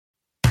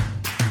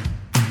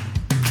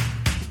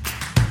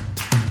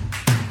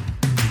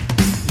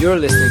You're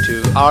listening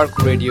to ARC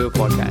Radio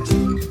Podcast.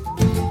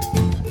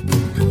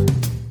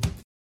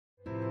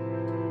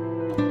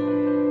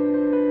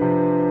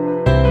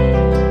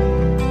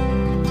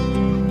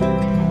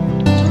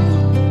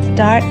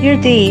 Start your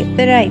day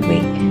the right way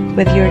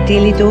with your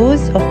daily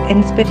dose of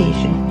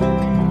inspiration.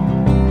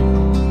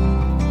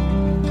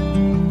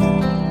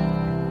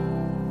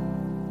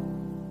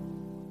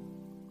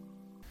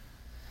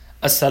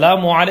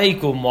 Assalamu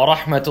alaikum wa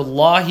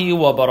rahmatullahi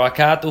wa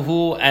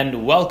barakatuhu,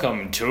 and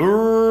welcome to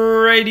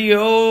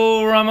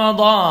Radio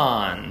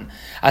Ramadan.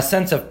 A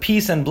sense of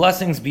peace and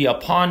blessings be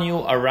upon you,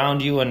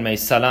 around you, and may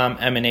salam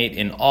emanate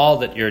in all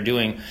that you're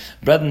doing.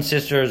 Brothers and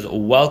sisters,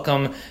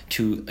 welcome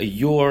to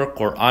your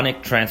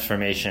Quranic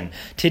transformation.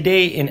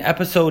 Today in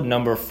episode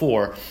number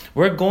 4,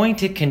 we're going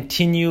to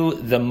continue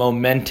the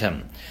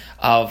momentum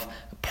of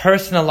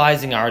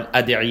personalizing our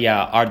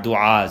adiyah, our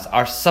du'as,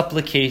 our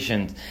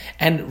supplications,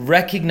 and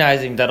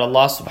recognizing that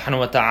Allah subhanahu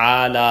wa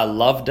ta'ala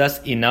loved us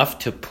enough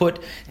to put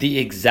the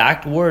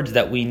exact words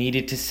that we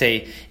needed to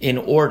say in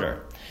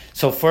order.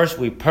 So first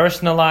we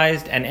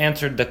personalized and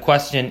answered the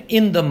question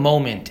in the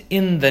moment,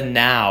 in the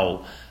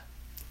now,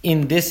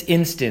 in this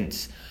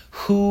instance,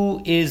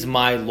 who is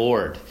my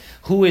Lord?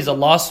 Who is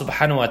Allah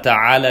subhanahu wa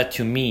ta'ala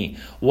to me?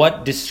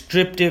 What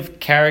descriptive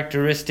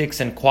characteristics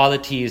and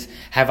qualities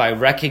have I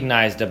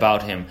recognized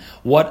about Him?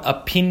 What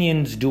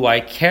opinions do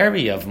I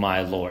carry of my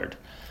Lord?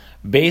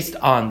 Based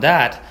on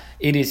that,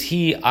 it is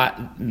He,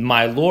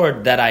 my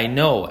Lord, that I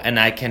know and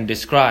I can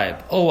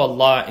describe. Oh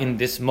Allah, in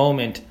this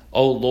moment,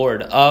 O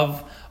Lord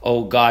of,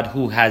 O God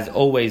who has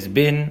always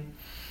been.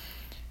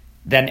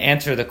 Then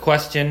answer the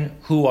question,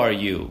 who are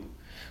you?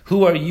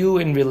 Who are you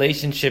in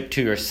relationship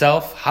to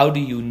yourself? How do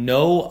you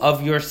know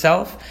of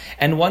yourself?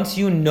 And once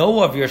you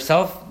know of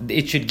yourself,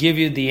 it should give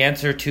you the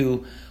answer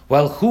to,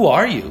 well, who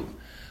are you?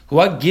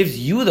 What gives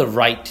you the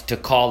right to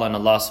call on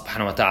Allah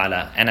subhanahu wa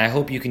ta'ala? And I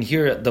hope you can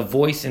hear the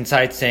voice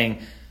inside saying,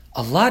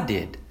 Allah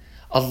did.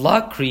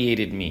 Allah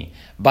created me.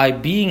 By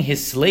being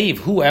His slave,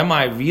 who am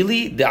I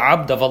really? The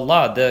abd of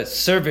Allah, the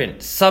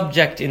servant,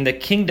 subject in the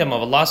kingdom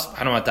of Allah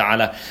subhanahu wa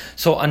ta'ala.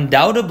 So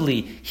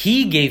undoubtedly,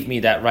 He gave me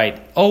that right.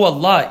 Oh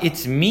Allah,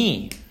 it's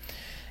me.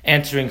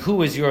 Answering,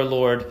 who is your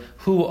Lord?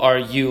 Who are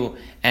you?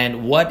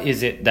 And what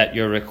is it that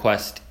your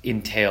request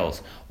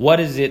entails? What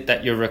is it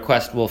that your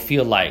request will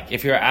feel like?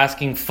 If you're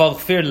asking,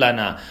 faghfir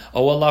lana,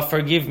 oh Allah,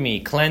 forgive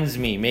me, cleanse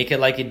me, make it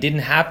like it didn't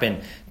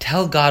happen.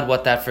 Tell God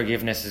what that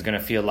forgiveness is going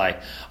to feel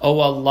like. Oh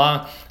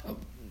Allah,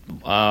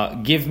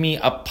 give me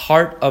a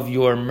part of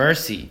your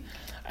mercy.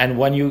 And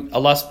when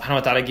Allah subhanahu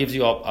wa ta'ala gives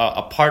you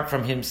a part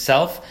from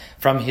Himself,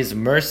 from His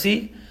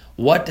mercy,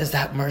 what does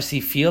that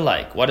mercy feel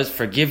like? What does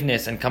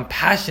forgiveness and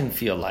compassion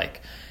feel like?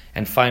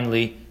 And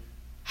finally,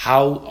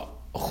 how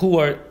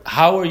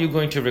are you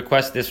going to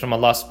request this from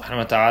Allah subhanahu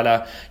wa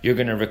ta'ala? You're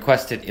going to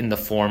request it in the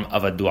form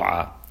of a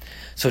dua.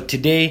 So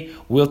today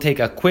we'll take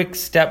a quick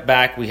step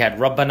back. We had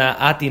Rabbana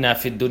atina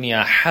fid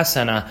dunya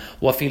hasana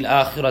wa fil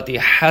akhirati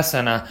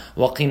hasana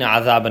wa qina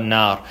adhab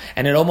an-nar.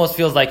 And it almost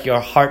feels like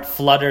your heart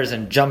flutters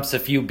and jumps a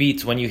few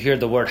beats when you hear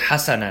the word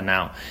hasana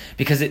now,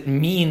 because it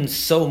means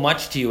so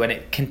much to you and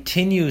it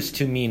continues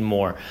to mean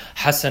more.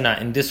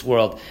 Hasana in this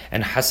world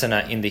and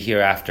hasana in the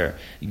hereafter.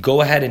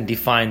 Go ahead and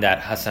define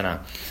that hasana.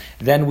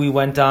 Then we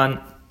went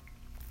on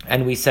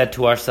and we said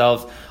to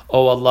ourselves,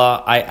 oh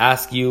Allah, I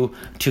ask you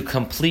to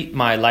complete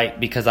my light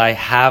because I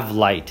have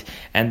light.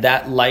 And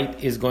that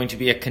light is going to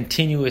be a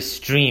continuous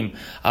stream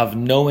of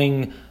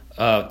knowing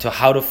to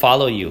how to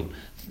follow you.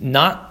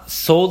 Not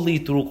solely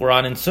through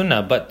Quran and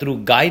Sunnah, but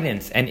through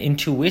guidance and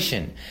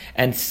intuition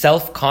and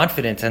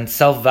self-confidence and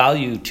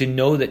self-value to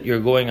know that you're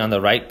going on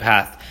the right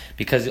path.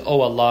 Because,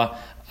 oh Allah,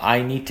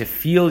 I need to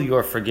feel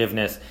your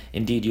forgiveness.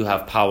 Indeed, you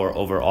have power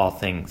over all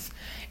things.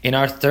 In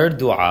our third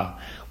dua,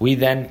 we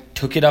then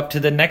took it up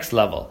to the next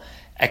level.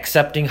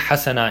 Accepting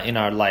hasana in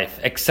our life,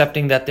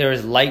 accepting that there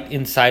is light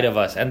inside of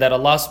us and that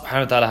Allah subhanahu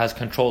wa ta'ala has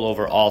control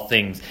over all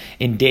things.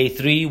 In day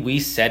 3, we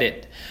said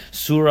it.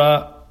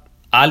 Surah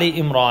Ali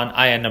Imran,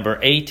 ayah number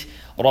 8.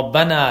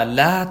 رَبَّنَا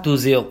لَا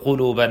تُزِغْ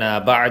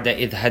قُلُوبَنَا بَعْدَ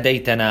إِذْ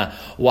هَدَيْتَنَا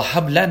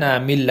وَهَبْ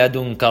لَنَا مِن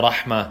لَدُنْكَ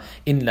رَحْمَةً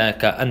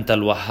إِنَّكَ أَنْتَ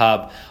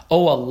الْوَهَّابُ.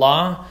 O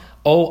Allah,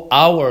 O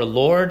our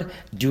Lord,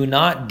 do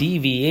not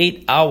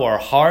deviate our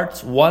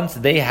hearts once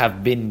they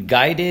have been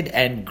guided,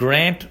 and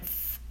grant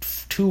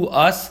to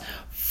us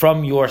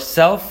from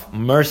yourself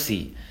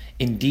mercy.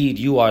 Indeed,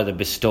 you are the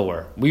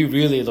bestower. We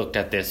really looked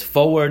at this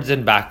forwards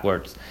and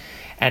backwards.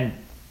 And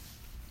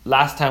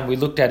last time we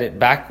looked at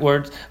it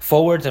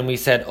forwards, and we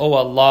said, oh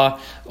Allah,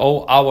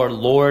 oh our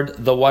Lord,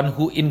 the one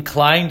who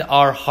inclined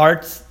our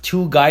hearts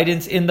to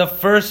guidance in the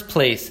first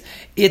place.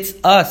 It's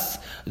us,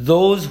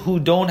 those who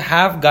don't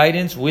have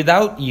guidance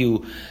without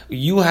you.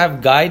 You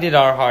have guided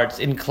our hearts,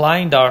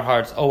 inclined our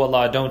hearts. Oh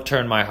Allah, don't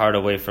turn my heart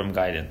away from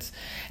guidance.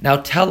 Now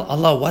tell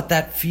Allah what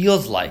that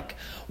feels like.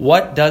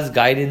 What does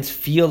guidance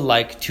feel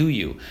like to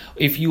you?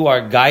 If you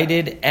are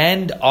guided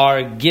and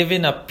are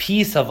given a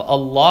piece of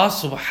Allah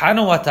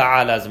subhanahu wa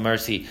ta'ala's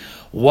mercy,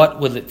 What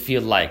will it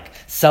feel like?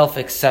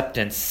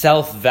 Self-acceptance,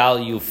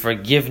 self-value,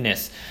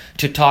 forgiveness,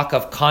 to talk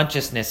of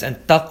consciousness and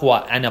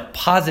taqwa and a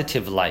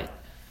positive light.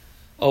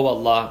 Oh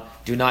Allah,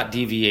 do not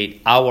deviate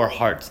our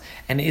hearts.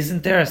 And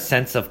isn't there a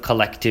sense of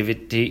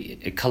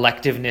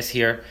collectiveness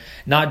here?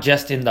 Not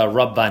just in the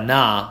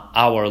Rabbana,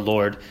 our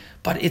Lord,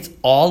 but it's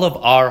all of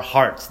our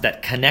hearts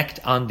that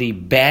connect on the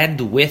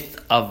bandwidth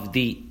of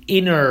the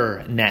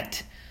inner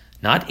net.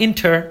 Not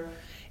inner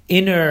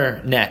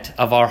net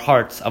of our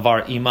hearts, of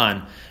our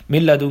iman.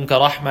 Min ladunka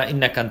rahma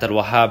innaka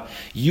antal wahhab.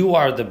 You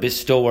are the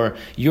bestower.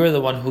 You're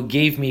the one who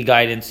gave me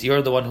guidance.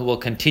 You're the one who will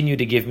continue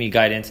to give me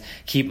guidance.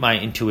 Keep my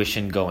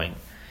intuition going.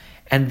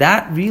 And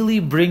that really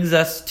brings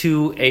us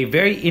to a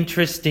very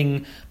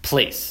interesting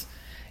place.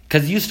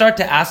 Because you start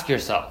to ask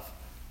yourself,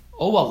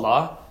 oh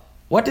Allah,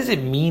 what does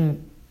it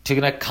mean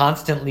to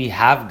constantly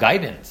have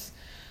guidance?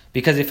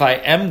 Because if I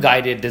am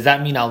guided, does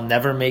that mean I'll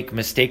never make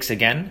mistakes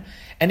again?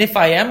 And if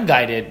I am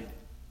guided,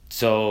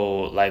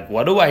 so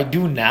what do I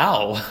do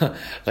now?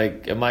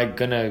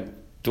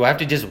 Do I have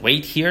to just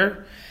wait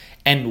here?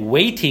 And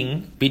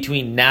waiting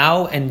between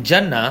now and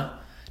Jannah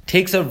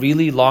takes a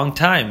really long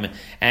time.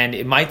 And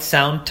it might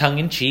sound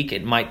tongue-in-cheek,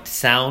 it might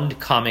sound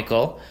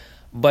comical,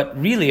 but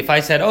really if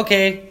I said,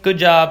 okay, good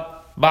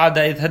job,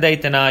 ba'da idh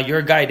hadaytana,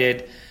 you're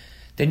guided,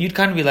 then you'd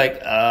kind of be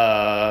like,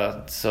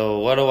 so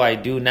what do I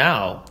do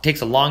now? It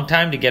takes a long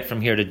time to get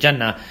from here to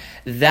Jannah.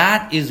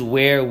 That is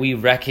where we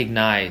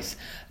recognize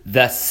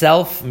the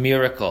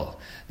self-miracle.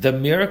 The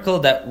miracle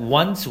that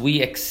once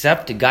we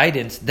accept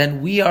guidance,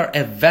 then we are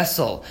a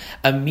vessel,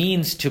 a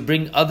means to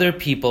bring other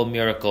people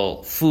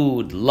miracle,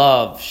 food,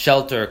 love,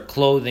 shelter,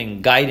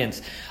 clothing,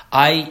 guidance.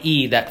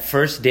 I.e., that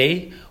first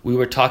day, we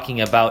were talking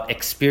about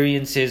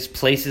experiences,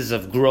 places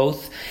of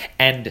growth,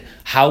 and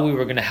how we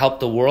were going to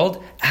help the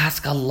world.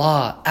 Ask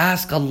Allah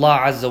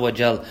Azza wa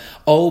Jal.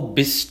 Oh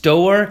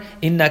bestower,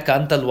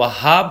 innaka antal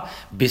wahhab,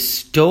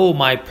 bestow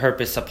my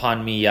purpose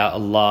upon me, Ya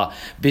Allah.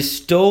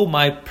 Bestow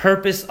my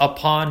purpose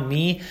upon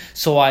me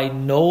so I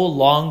no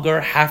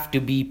longer have to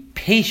be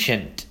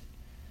patient,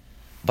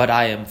 but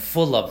I am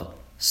full of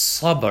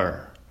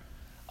sabr.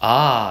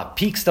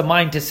 Piques the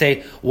mind to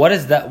say, what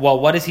is that? Well,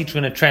 what is he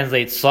trying to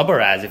translate sabr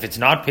as if it's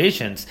not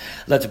patience?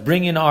 Let's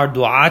bring in our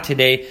dua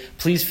today.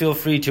 Please feel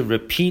free to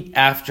repeat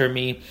after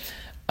me.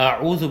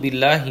 A'udhu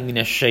billahi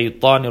minash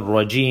shaitanir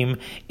rajim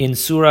in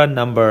surah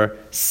number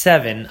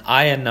 7,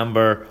 ayah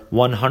number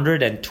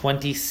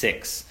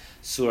 126.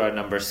 Surah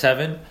number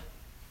 7,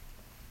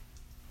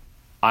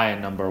 ayah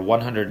number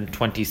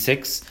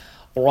 126.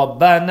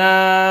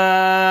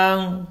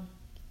 Rabbana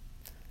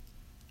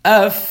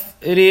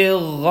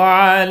أفرغ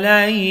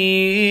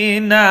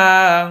علينا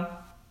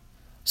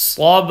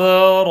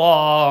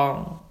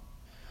صبرا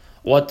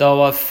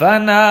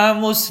وتوفنا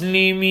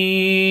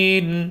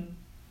مسلمين.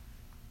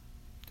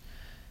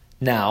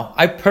 Now,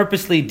 I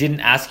purposely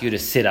didn't ask you to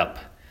sit up.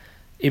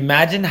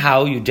 Imagine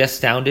how you just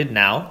sounded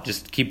now.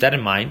 Just keep that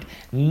in mind.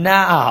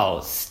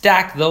 Now,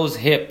 stack those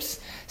hips.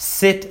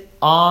 Sit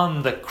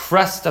on the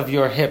crest of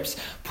your hips,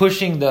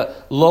 pushing the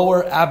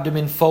lower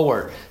abdomen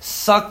forward.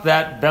 Suck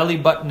that belly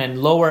button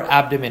and lower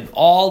abdomen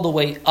all the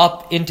way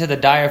up into the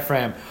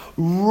diaphragm.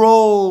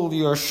 Roll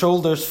your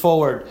shoulders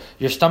forward.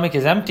 Your stomach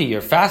is empty,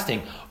 you're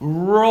fasting.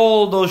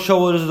 Roll those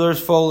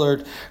shoulders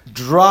forward.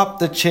 Drop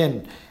the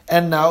chin.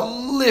 And now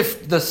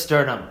lift the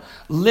sternum.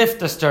 Lift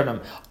the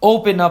sternum.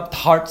 Open up the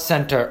heart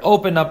center.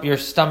 Open up your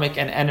stomach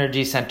and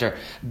energy center.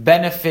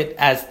 Benefit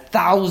as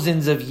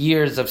thousands of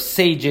years of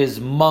sages,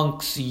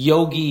 monks,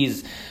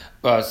 yogis,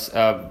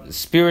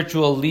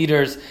 spiritual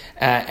leaders,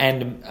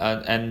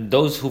 and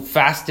those who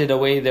fasted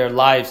away their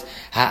lives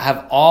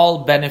have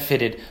all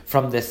benefited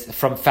from this,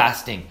 from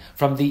fasting,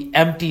 from the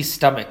empty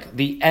stomach,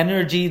 the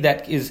energy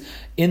that is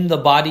in the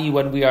body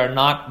when we are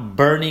not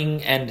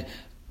burning and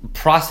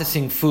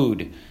processing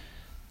food.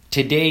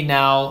 Today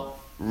now,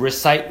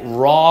 recite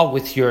Ra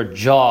with your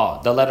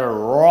jaw. The letter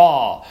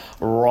Ra.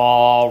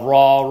 Ra,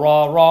 Ra,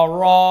 Ra, Ra,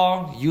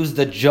 Ra. Use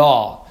the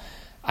jaw.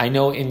 I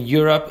know in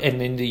Europe and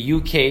in the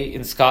UK,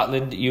 in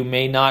Scotland, you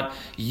may not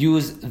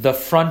use the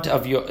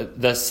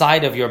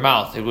side of your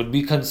mouth. It would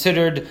be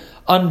considered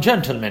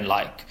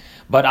ungentlemanlike.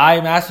 But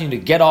I'm asking you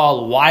to get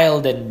all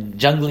wild and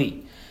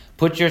jungly.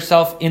 Put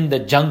yourself in the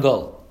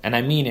jungle. And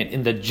I mean it,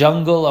 in the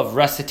jungle of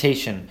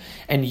recitation.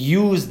 And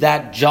use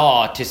that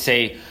jaw to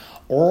say,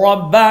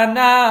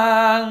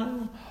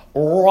 Rabbana,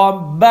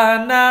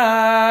 Rabbana,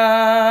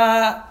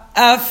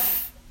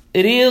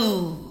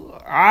 afrigh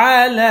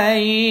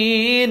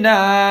alayna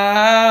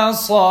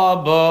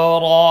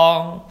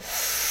sabra.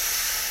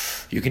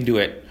 You can do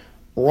it.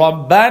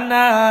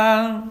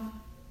 Rabbana,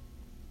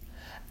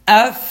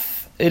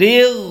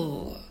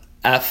 afrigh.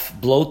 F,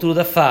 blow through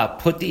the fa,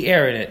 put the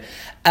air in it.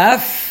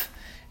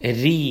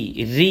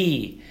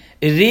 Ri.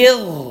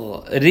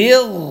 رِغْ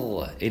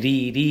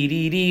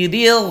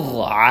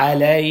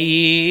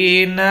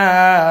علينا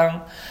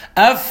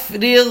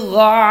أفرغ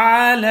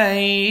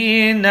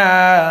علينا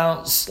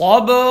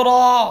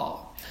صبرا.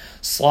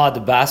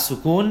 صاد با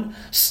سكون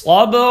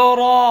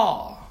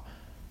صبرا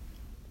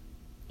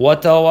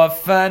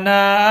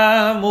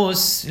وَتَوَفَّنَا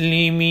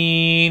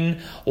مُسْلِمِينَ.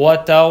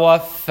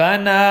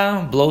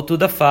 وَتَوَفَّنَا, blow to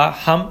the fa,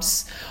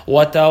 humps.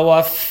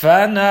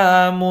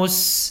 وَتَوَفَّنَا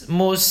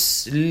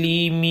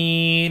مُسْلِمِينَ,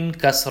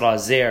 kasra,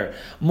 zer.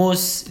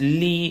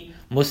 Muslimin,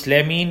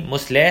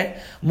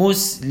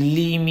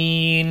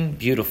 muslimin.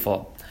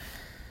 Beautiful.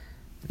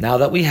 Now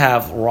that we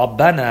have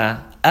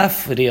رَبَّنَا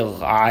أَفْرِغْ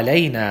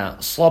عَلَيْنَا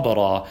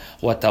صَبْرًا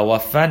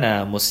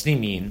وَتَوَفَّنَا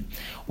مُسْلِمِينَ,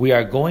 we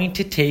are going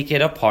to take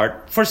it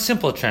apart for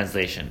simple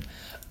translation.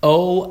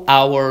 O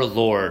our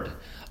Lord,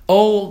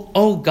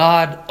 O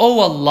God, O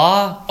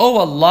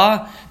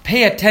Allah,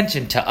 pay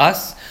attention to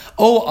us.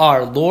 O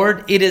our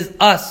Lord, it is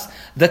us,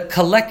 the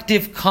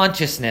collective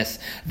consciousness,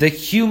 the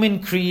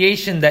human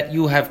creation that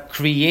you have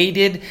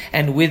created,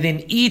 and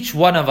within each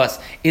one of us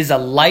is a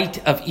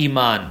light of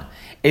iman,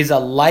 is a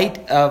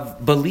light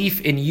of belief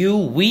in you.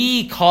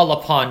 We call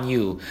upon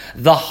you.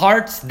 The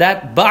hearts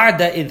that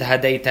ba'da idh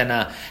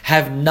hadaytana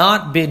have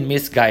not been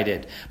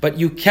misguided, but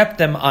you kept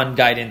them on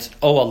guidance.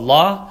 O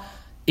Allah,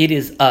 it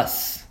is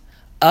us.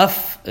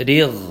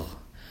 Afrigh,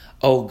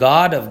 O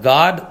God of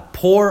God,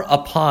 pour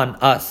upon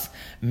us,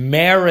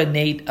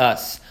 marinate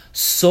us,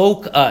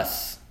 soak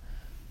us,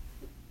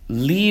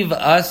 leave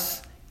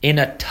us in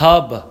a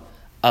tub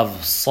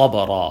of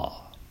sabra.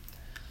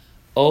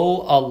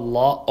 O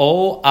Allah,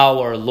 O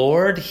our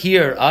Lord,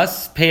 hear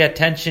us, pay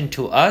attention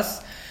to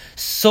us,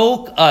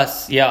 soak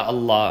us, Ya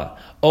Allah.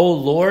 O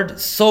Lord,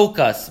 soak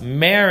us,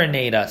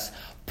 marinate us,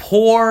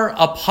 pour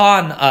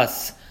upon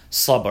us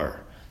sabr.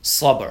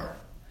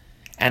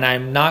 And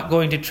I'm not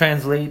going to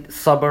translate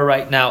sabr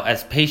right now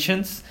as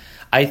patience.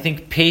 I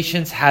think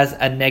patience has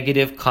a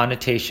negative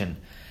connotation.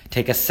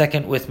 Take a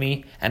second with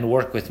me and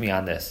work with me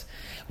on this.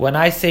 When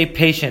I say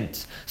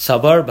patience,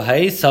 sabr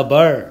bhai,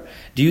 sabr,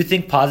 do you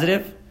think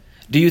positive?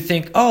 Do you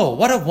think, oh,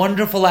 what a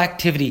wonderful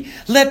activity,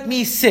 let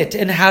me sit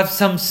and have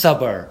some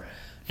sabr?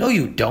 No,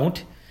 you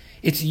don't.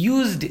 It's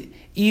used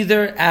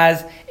either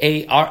as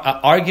a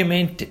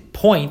argument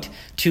point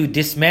to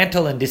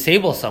dismantle and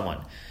disable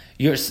someone.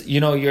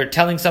 You're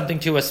telling something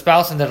to a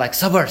spouse and they're like,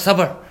 sabr.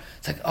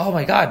 It's like, oh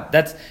my God,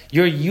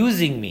 you're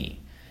using me.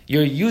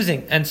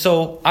 And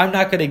so I'm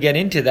not going to get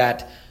into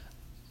that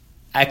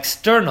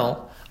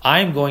external.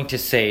 I'm going to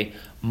say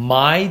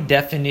my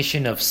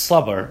definition of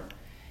sabr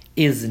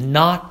is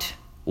not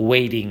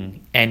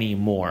waiting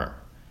anymore.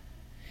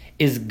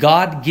 Is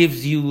God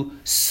gives you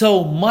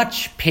so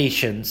much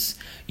patience,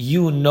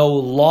 you no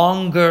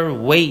longer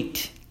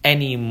wait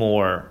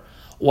anymore.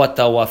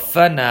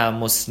 وَتَوَفَّنَا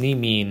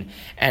مُسْلِمِينَ,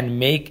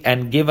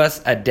 and give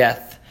us a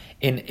death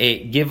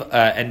give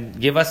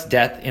us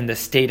death in the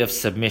state of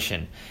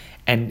submission,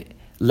 and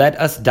let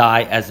us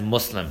die as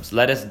Muslims.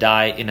 Let us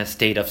die in a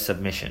state of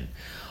submission.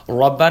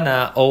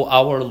 Rabbana, O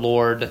our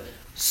Lord,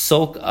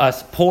 soak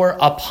us, pour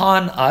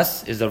upon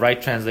us is the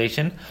right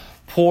translation.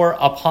 Pour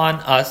upon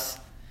us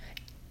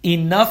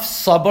enough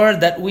sabr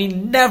that we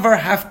never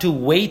have to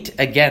wait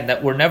again,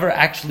 that we're never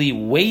actually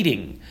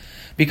waiting,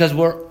 because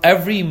we're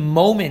every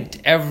moment,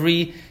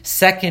 every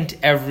second,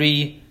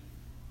 every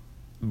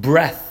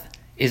breath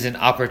is an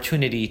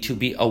opportunity to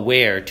be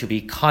aware, to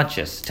be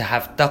conscious, to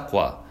have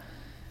taqwa.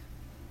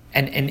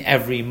 And in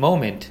every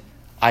moment,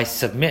 I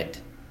submit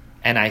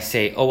and I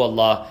say, oh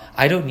Allah,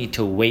 I don't need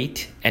to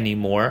wait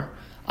anymore.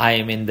 I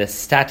am in the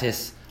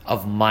status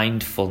of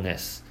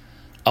mindfulness,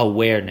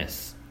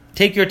 awareness.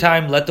 Take your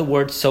time, let the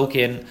word soak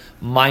in.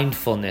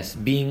 Mindfulness,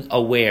 being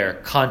aware,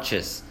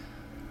 conscious,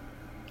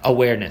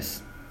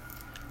 awareness.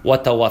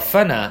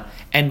 وَتَوَفَّنَا,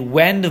 and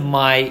when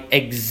my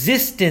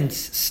existence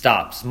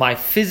stops, my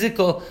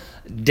physical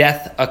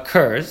death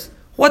occurs,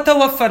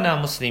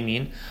 وَتَوَفَّنَا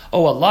مُسْلِمِينَ,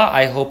 oh Allah,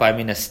 I hope I'm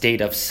in a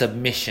state of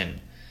submission.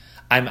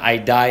 I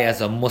die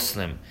as a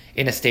Muslim,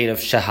 in a state of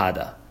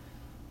shahada.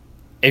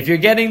 If you're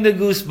getting the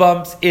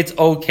goosebumps, it's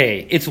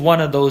okay. It's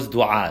one of those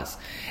du'as.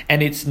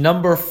 And it's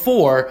number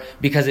 4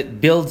 because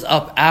it builds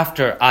up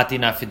after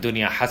Atina fid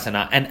dunya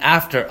hasana, and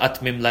after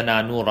Atmim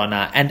lana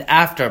nurana, and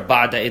after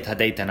Ba'da idh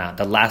hadaytana,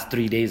 the last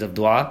 3 days of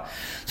dua.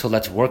 So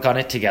let's work on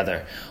it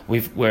together.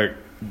 We're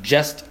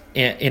just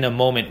in a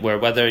moment where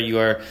whether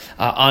you're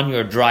on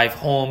your drive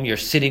home, you're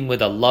sitting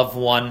with a loved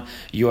one,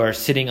 you're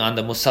sitting on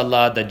the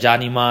musalla, the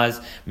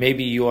janimaz,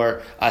 maybe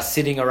you're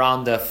sitting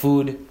around the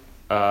food.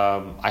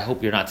 I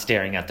hope you're not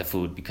staring at the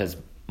food, because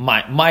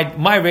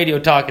my radio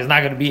talk is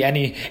not going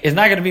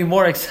to be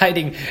more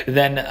exciting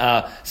than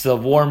the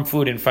warm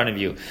food in front of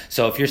you.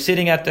 So if you're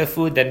sitting at the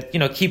food, then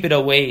keep it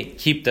away.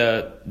 Keep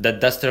the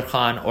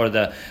dasturkhan or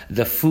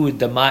the food,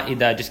 the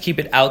ma'idah, just keep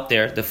it out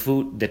there, the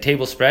food, the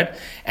table spread,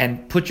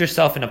 and put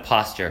yourself in a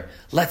posture.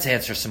 Let's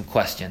answer some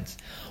questions.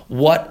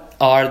 What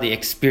are the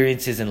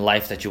experiences in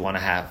life that you want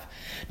to have?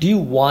 Do you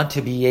want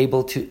to be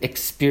able to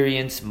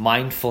experience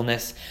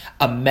mindfulness,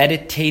 a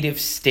meditative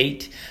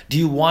state? Do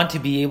you want to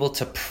be able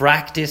to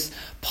practice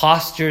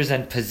postures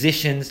and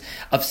positions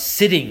of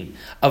sitting,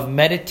 of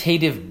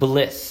meditative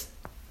bliss?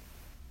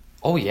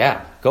 Oh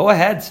yeah, go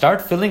ahead,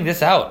 start filling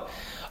this out.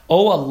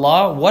 Oh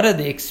Allah, what are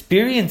the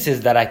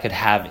experiences that I could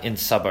have in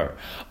sabr?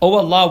 Oh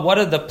Allah, what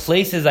are the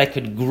places I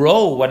could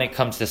grow when it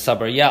comes to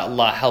sabr? Ya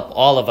Allah, help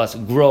all of us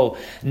grow,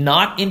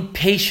 not in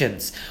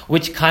patience,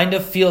 which kind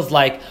of feels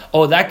like,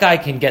 oh, that guy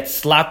can get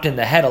slapped in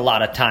the head a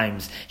lot of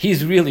times.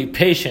 He's really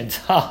patient.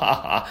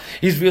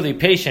 He's really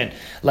patient.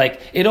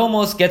 Like, it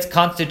almost gets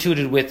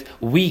constituted with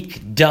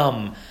weak,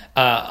 dumb,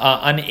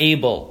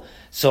 unable.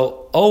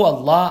 So, oh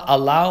Allah,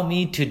 allow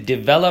me to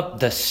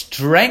develop the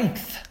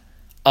strength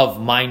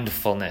of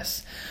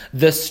mindfulness,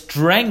 the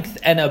strength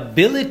and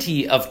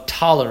ability of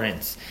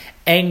tolerance,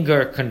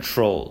 anger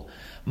control,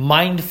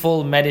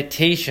 mindful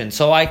meditation,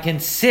 so I can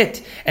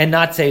sit and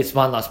not say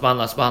subhanallah,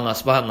 subhanallah,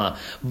 subhanallah, subhanallah,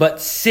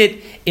 but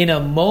sit in a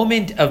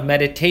moment of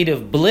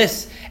meditative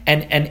bliss,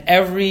 and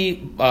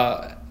every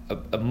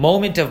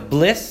moment of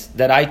bliss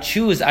that I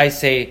choose, I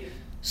say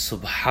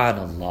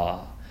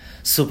subhanallah,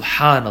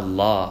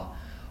 subhanallah.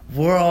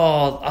 We're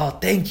all, oh,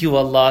 thank you,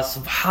 Allah,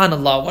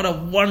 subhanallah, what a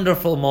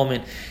wonderful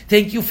moment.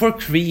 Thank you for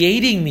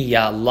creating me,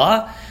 Ya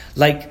Allah.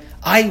 Like,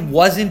 I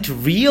wasn't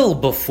real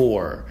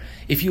before.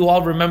 If you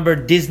all remember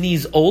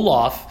Disney's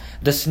Olaf,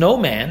 the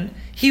snowman,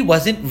 he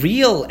wasn't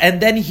real,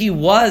 and then he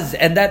was,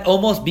 and that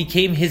almost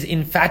became his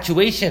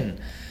infatuation.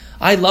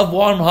 I love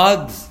warm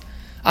hugs.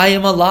 I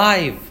am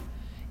alive.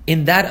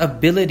 In that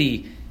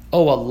ability,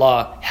 oh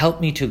Allah,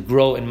 help me to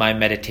grow in my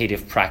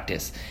meditative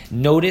practice.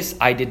 Notice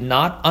I did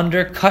not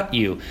undercut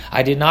you.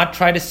 I did not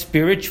try to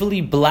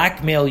spiritually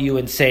blackmail you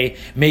and say,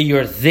 may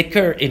your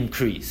dhikr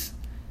increase.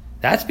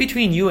 That's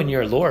between you and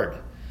your Lord.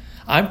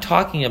 I'm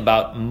talking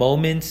about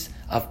moments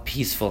of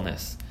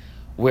peacefulness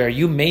where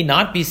you may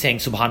not be saying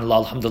subhanallah,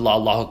 alhamdulillah,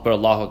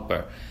 Allahu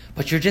Akbar,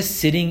 but you're just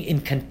sitting in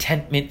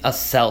contentment of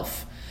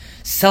self,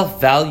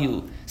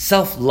 self-value,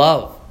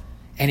 self-love.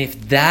 And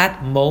if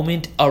that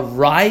moment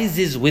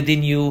arises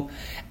within you,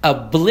 a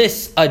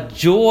bliss, a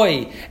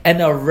joy, an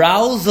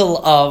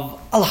arousal of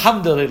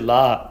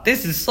alhamdulillah,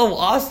 this is so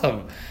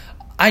awesome.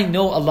 I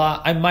know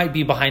Allah, I might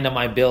be behind on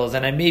my bills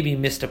and I maybe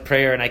missed a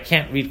prayer and I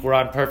can't read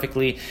Quran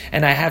perfectly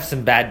and I have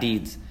some bad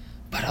deeds.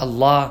 But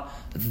Allah,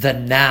 the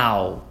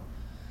now,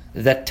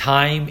 the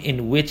time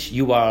in which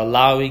you are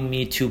allowing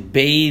me to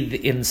bathe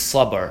in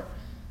sabr.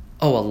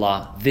 Oh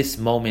Allah, this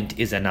moment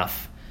is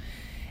enough.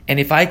 And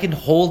if I can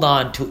hold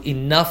on to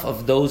enough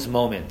of those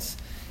moments,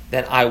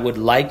 then I would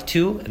like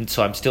to, and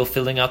so I'm still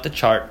filling out the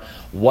chart,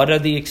 what are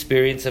the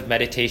experience of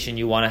meditation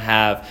you want to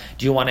have?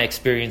 Do you want to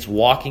experience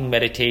walking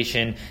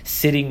meditation,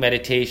 sitting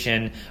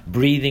meditation,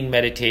 breathing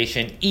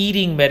meditation,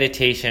 eating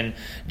meditation?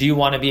 Do you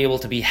want to be able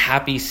to be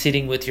happy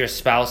sitting with your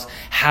spouse,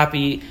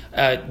 happy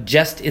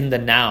just in the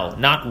now,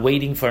 not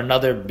waiting for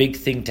another big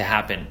thing to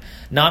happen,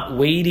 not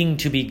waiting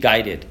to be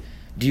guided?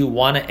 Do you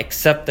want to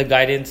accept the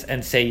guidance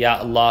and say, Ya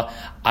Allah,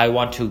 I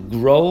want to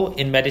grow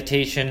in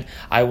meditation.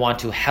 I want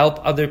to help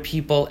other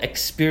people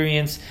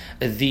experience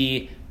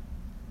the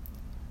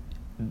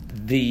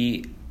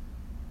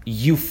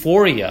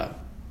euphoria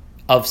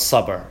of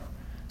sabr.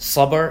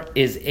 Sabr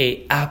is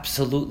a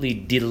absolutely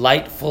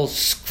delightful,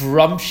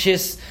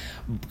 scrumptious,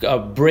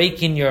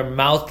 break in your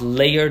mouth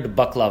layered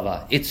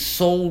baklava. It's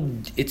so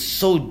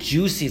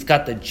juicy. It's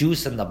got the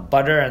juice and the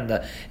butter and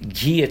the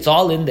ghee. It's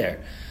all in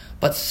there.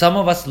 But some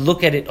of us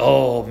look at it,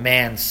 oh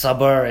man,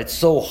 sabr, it's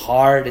so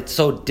hard, it's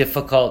so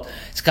difficult,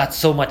 it's got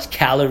so much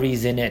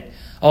calories in it.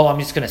 Oh, I'm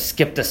just going to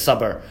skip the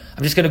sabr.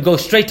 I'm just going to go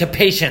straight to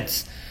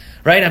patience,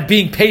 right? I'm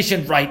being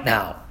patient right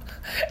now.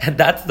 And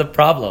that's the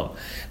problem.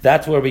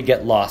 That's where we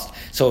get lost.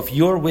 So if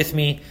you're with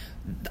me,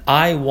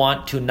 I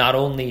want to not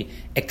only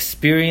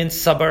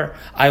experience sabr,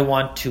 I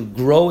want to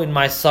grow in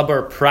my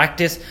sabr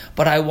practice,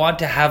 but I want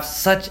to have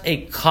such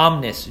a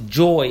calmness,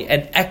 joy,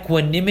 and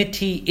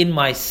equanimity in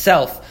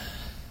myself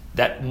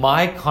that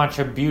my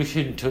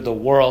contribution to the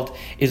world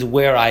is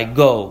where I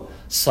go,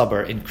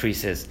 sabr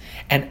increases.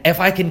 And if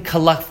I can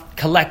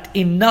collect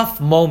enough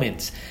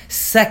moments,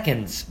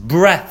 seconds,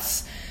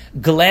 breaths,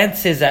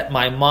 glances at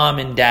my mom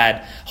and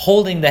dad,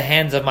 holding the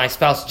hands of my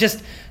spouse,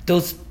 just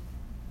those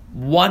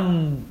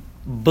one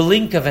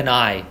blink of an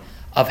eye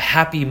of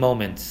happy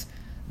moments,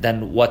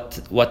 then what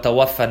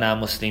tawaffana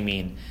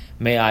muslimin,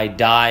 may I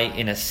die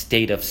in a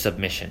state of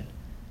submission.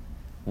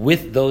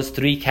 With those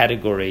three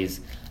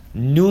categories,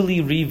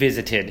 newly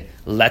revisited,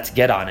 let's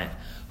get on it.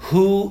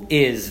 Who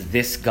is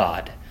this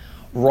God?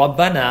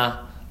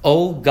 Rabbana,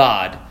 O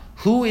God,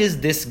 who is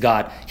this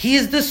God? He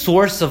is the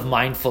source of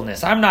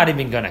mindfulness. I'm not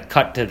even going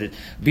to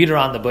beat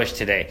around the bush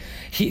today.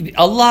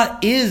 Allah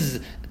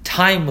is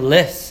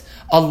timeless.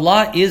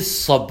 Allah is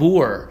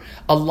sabur.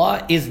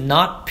 Allah is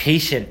not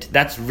patient.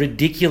 That's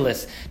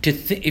ridiculous.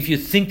 If you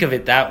think of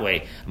it that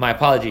way, my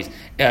apologies.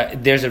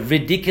 There's a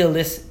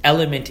ridiculous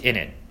element in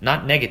it.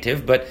 Not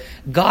negative, but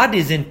God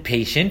isn't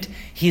patient.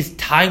 He's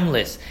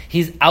timeless.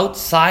 He's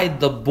outside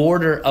the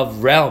border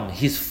of realm.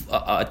 He's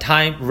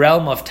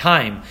realm of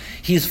time.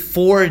 He's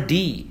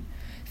 4D.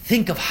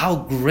 Think of how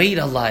great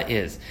Allah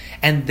is.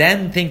 And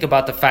then think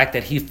about the fact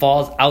that He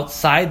falls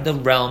outside the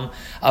realm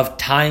of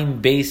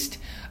time-based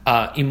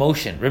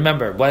emotion.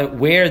 Remember,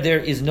 where there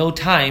is no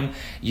time,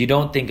 you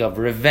don't think of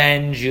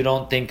revenge, you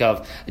don't think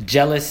of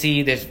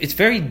jealousy. It's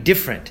very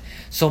different.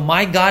 So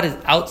my God is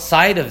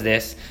outside of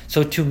this.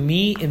 So to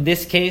me, in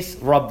this case,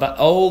 Rabb,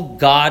 oh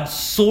God,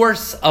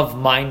 source of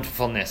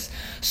mindfulness,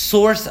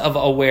 source of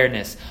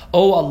awareness.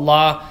 Oh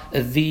Allah,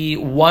 the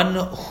one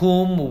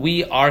whom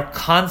we are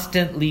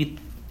constantly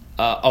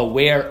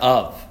aware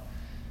of.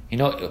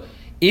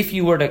 If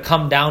you were to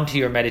come down to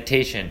your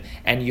meditation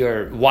and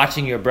you're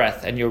watching your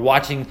breath and you're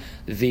watching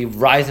the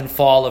rise and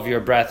fall of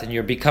your breath and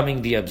you're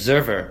becoming the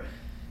observer,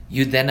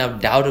 you then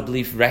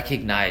undoubtedly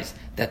recognize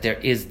that there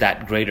is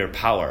that greater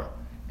power.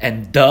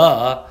 And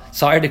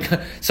sorry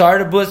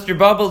to boost your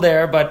bubble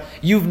there, but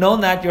you've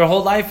known that your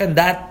whole life, and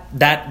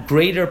that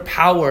greater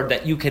power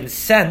that you can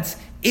sense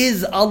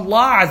is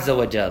Allah Azza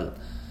wa Jal.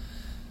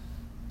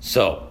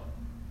 So,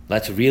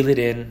 let's reel it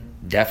in.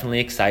 Definitely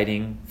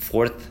exciting.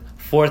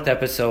 Fourth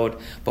episode,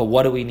 but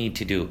what do we need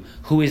to do?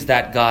 Who is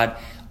that God?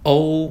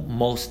 O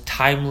most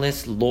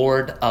timeless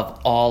Lord of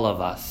all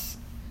of us.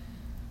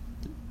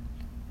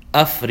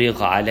 Afrigh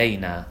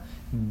alayna.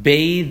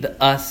 Bathe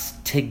us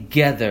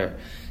together.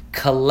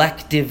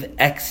 Collective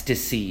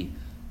ecstasy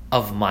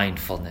of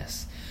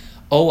mindfulness.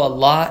 Oh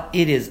Allah,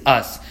 it is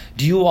us.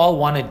 Do you all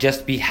want to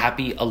just be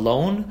happy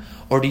alone?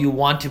 Or do you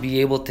want to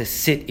be able to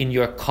sit in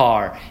your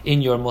car,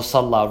 in your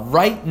musalla,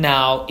 right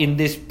now in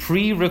this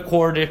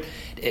pre-recorded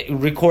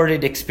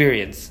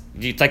experience?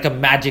 It's like a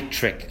magic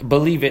trick.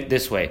 Believe it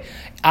this way.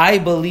 I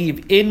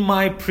believe in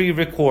my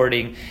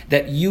pre-recording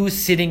that you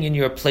sitting in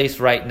your place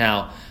right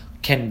now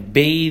can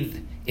bathe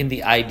in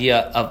the idea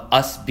of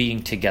us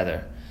being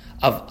together,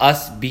 of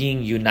us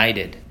being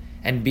united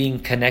and being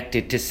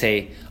connected to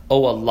say,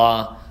 oh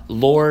Allah,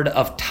 Lord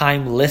of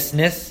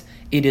timelessness,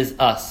 it is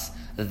us,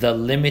 the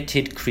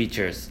limited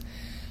creatures.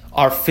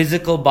 Our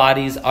physical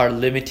bodies are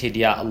limited,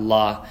 Ya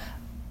Allah.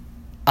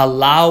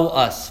 Allow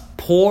us,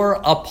 pour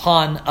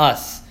upon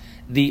us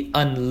the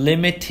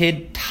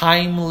unlimited,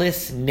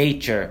 timeless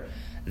nature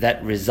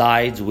that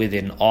resides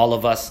within all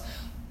of us.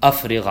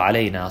 Afrigh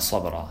alayna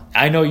sabra.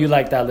 I know you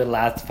like that little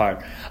last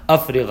part.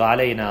 Afrigh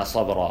alayna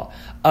sabra.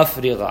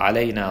 Afrigh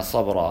alayna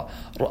sabra.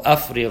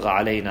 Afrigh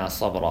alayna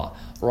sabra.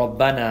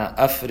 Rabbana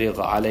afrigh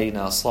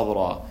alayna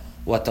sabra.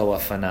 Wa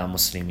tawaffana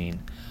muslimin.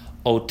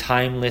 O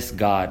timeless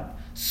God,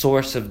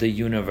 source of the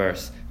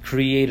universe,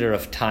 creator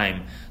of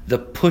time, the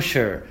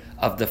pusher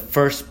of the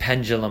first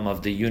pendulum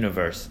of the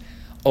universe.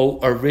 O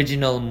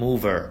original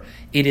mover,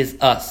 it is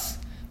us,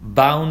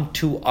 bound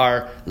to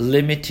our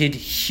limited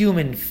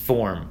human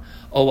form.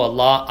 O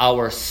Allah,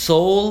 our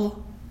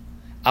soul,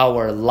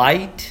 our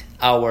light,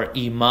 our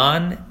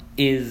iman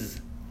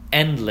is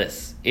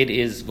endless. It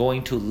is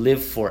going to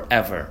live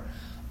forever.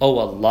 O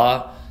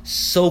Allah,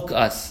 soak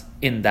us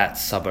in that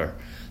sabr.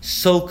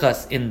 Soak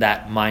us in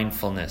that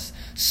mindfulness.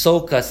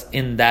 Soak us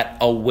in that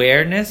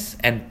awareness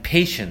and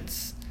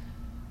patience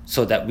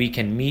so that we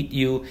can meet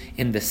you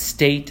in the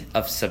state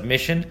of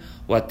submission.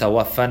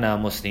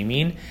 وَتَوَفَّنَا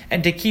مُسْلِمِينَ,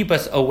 and to keep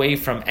us away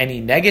from any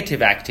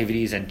negative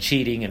activities and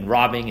cheating and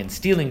robbing and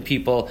stealing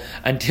people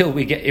until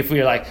if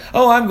we're like,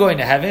 oh, I'm going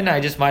to heaven, I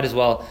just might as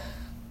well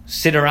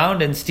sit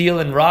around and steal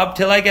and rob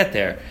till I get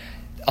there.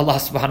 Allah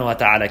subhanahu wa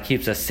ta'ala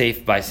keeps us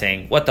safe by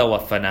saying,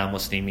 وَتَوَفَّنَا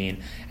مُسْلِمِينَ,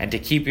 and to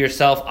keep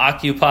yourself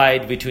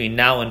occupied between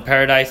now and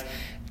paradise,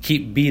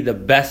 be the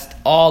best,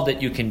 all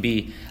that you can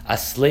be, a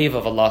slave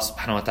of Allah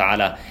subhanahu wa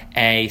ta'ala,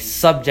 a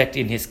subject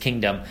in His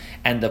kingdom,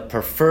 and the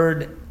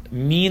preferred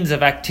means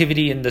of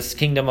activity in this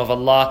kingdom of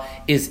Allah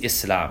is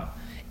Islam,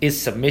 is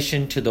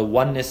submission to the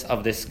oneness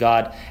of this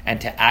God and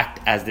to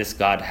act as this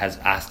God has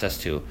asked us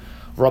to.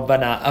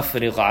 رَبَّنَا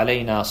أَفْرِغْ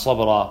عَلَيْنَا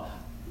صَبْرًا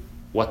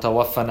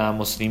وَتَوَفَّنَا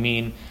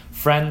مُسْلِمِينَ.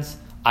 Friends,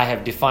 I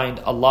have defined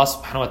Allah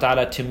subhanahu wa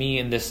ta'ala to me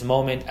in this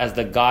moment as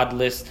the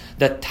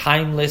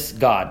timeless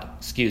God,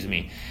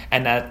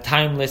 And that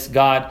timeless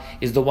God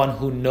is the one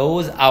who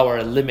knows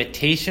our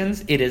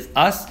limitations. It is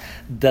us,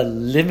 the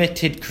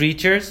limited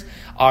creatures.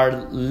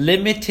 Our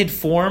limited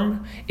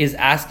form is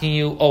asking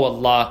you, oh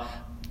Allah,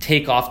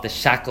 take off the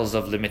shackles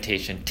of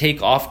limitation.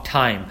 Take off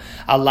time.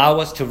 Allow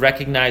us to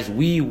recognize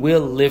we will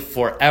live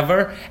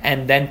forever.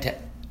 And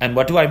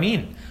what do I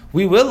mean?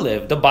 We will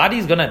live. The body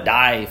is going to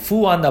die.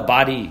 Foo on the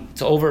body.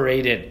 It's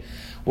overrated.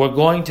 We're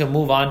going to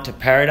move on to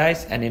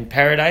paradise. And in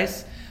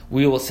paradise,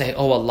 we will say,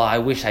 oh Allah, I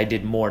wish I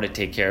did more to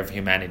take care of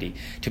humanity,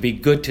 to be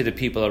good to the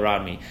people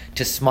around me,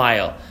 to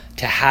smile,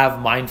 to have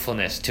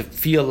mindfulness, to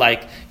feel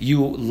like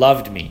you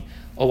loved me.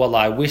 Oh Allah,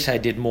 I wish I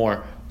did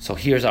more. So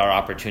here's our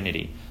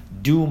opportunity.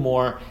 Do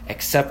more,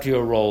 accept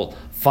your role,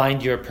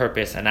 find your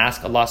purpose, and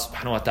ask Allah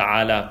subhanahu wa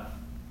ta'ala,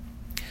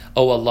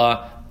 oh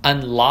Allah,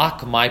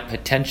 unlock my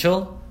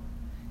potential.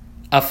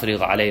 Afrigh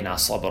alayna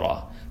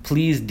sabra.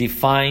 Please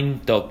define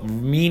the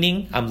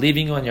meaning. I'm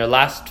leaving you in your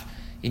last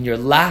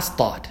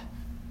thought.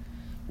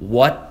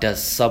 What does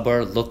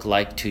sabr look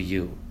like to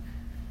you?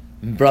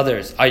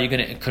 Brothers, are you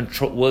going to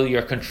control?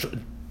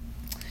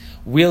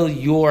 Will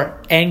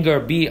your anger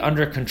be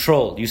under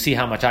control? You see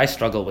how much I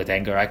struggle with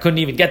anger. I couldn't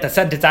even get the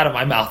sentence out of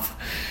my mouth.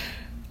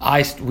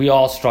 We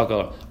all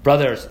struggle.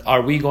 Brothers,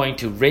 are we going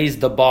to raise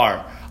the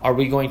bar? Are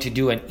we going to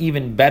do an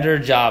even better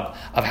job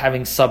of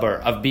having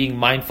sabr, of being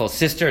mindful?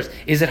 Sisters,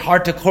 is it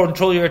hard to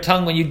control your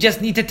tongue when you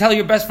just need to tell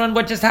your best friend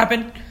what just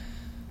happened?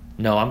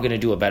 No, I'm going to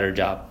do a better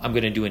job. I'm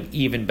going to do an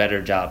even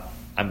better job.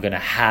 I'm going to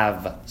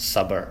have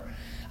sabr.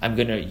 I'm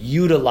going to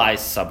utilize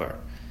sabr.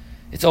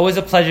 It's always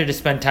a pleasure to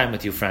spend time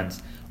with you,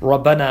 friends.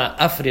 رَبَّنَا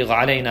أَفْرِغْ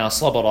عَلَيْنَا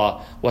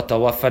صَبْرًا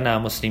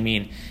وَتَوَفَّنَا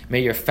مُسْلِمِينَ.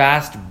 May your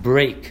fast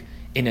break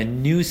in a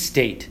new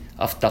state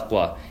of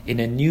taqwa, in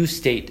a new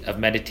state of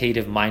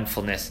meditative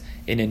mindfulness,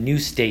 in a new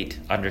state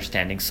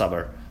understanding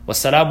sabr.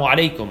 Wassalamu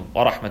alaikum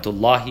wa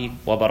rahmatullahi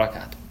wa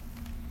barakatuh.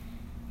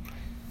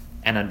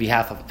 And on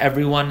behalf of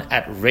everyone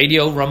at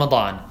Radio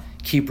Ramadan,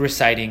 keep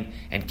reciting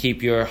and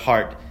keep your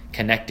heart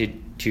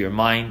connected to your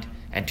mind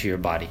and to your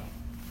body.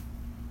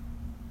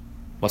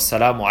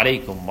 Wassalamu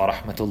alaikum wa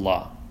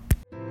rahmatullah.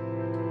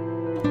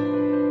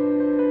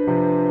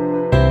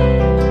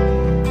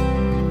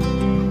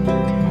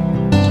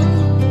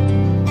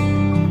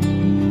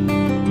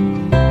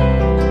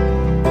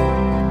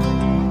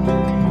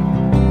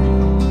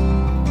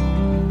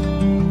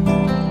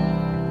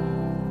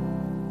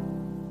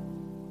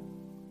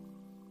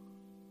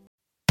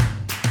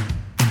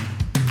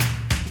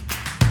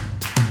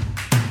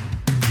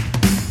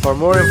 For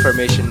more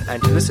information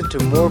and to listen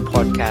to more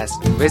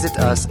podcasts, visit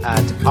us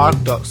at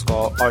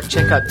arc.score or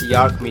check out the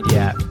Arc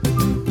Media app.